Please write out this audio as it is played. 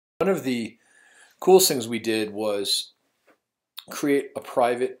One of the coolest things we did was create a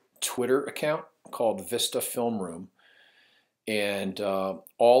private Twitter account called Vista Film Room, and um,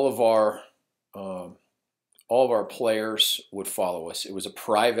 all of our players would follow us. It was a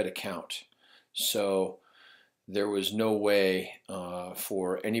private account, so there was no way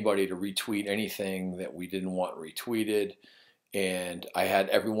for anybody to retweet anything that we didn't want retweeted. And I had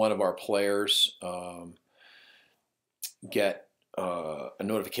every one of our players get a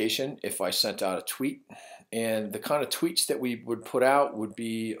notification if I sent out a tweet. And the kind of tweets that we would put out would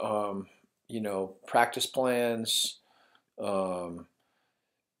be, practice plans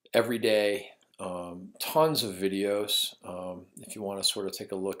every day, tons of videos. If you want to sort of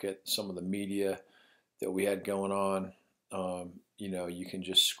take a look at some of the media that we had going on, you can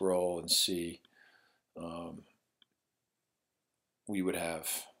just scroll and see. We would have,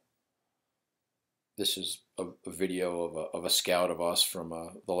 this is a video of a scout of us from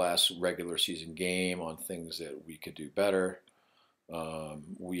the last regular season game on things that we could do better.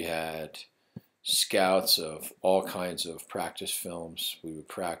 We had scouts of all kinds of practice films we would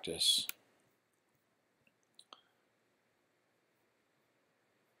practice.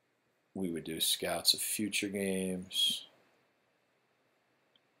 We would do scouts of future games.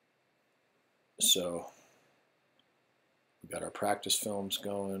 So we got our practice films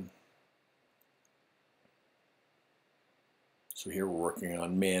going. So here we're working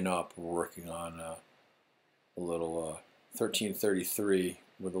on Man Up. We're working on a little 1333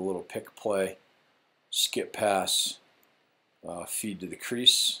 with a little pick play, skip pass, feed to the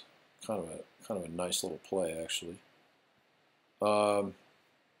crease. Kind of a nice little play, actually.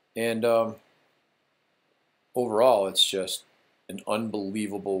 And overall, it's just an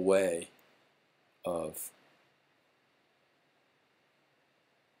unbelievable way of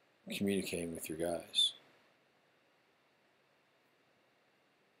communicating with your guys.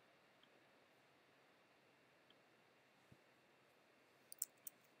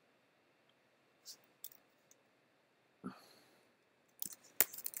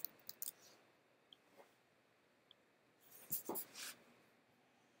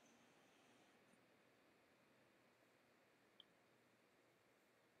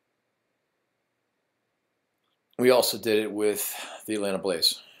 We also did it with the Atlanta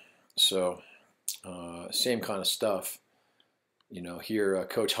Blaze. So same kind of stuff. Here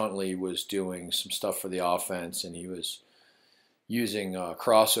Coach Huntley was doing some stuff for the offense, and he was using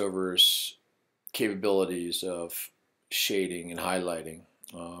crossovers capabilities of shading and highlighting.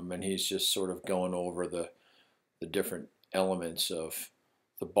 And he's just sort of going over the different elements of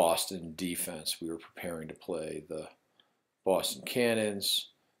the Boston defense. We were preparing to play the Boston Cannons,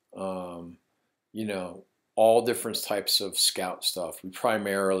 all different types of scout stuff we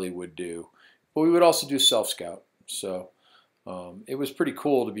primarily would do, but we would also do self-scout. So it was pretty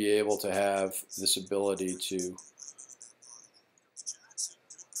cool to be able to have this ability to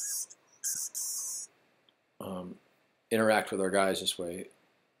interact with our guys this way.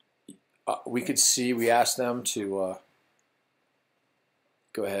 We asked them to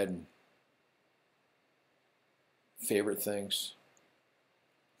go ahead and favorite things.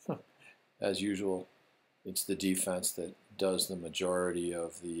 As usual, it's the defense that does the majority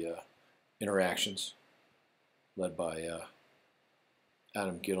of the interactions, led by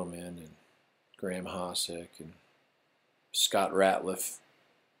Adam Gittleman and Graham Hossack and Scott Ratliff.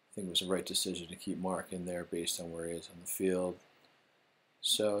 I think it was the right decision to keep Mark in there based on where he is on the field.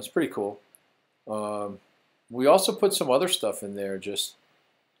 So it's pretty cool. We also put some other stuff in there, just,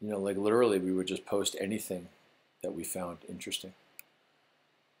 like literally we would just post anything that we found interesting.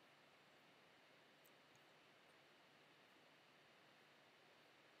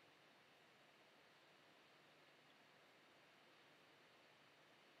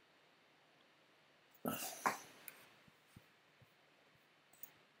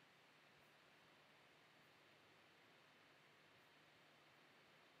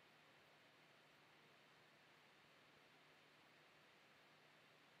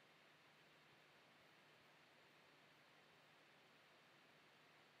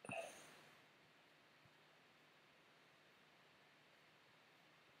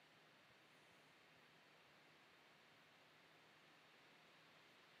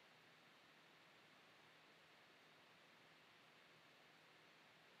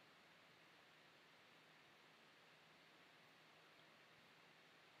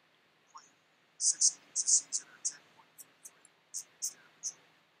 Playing 6 games a season or 10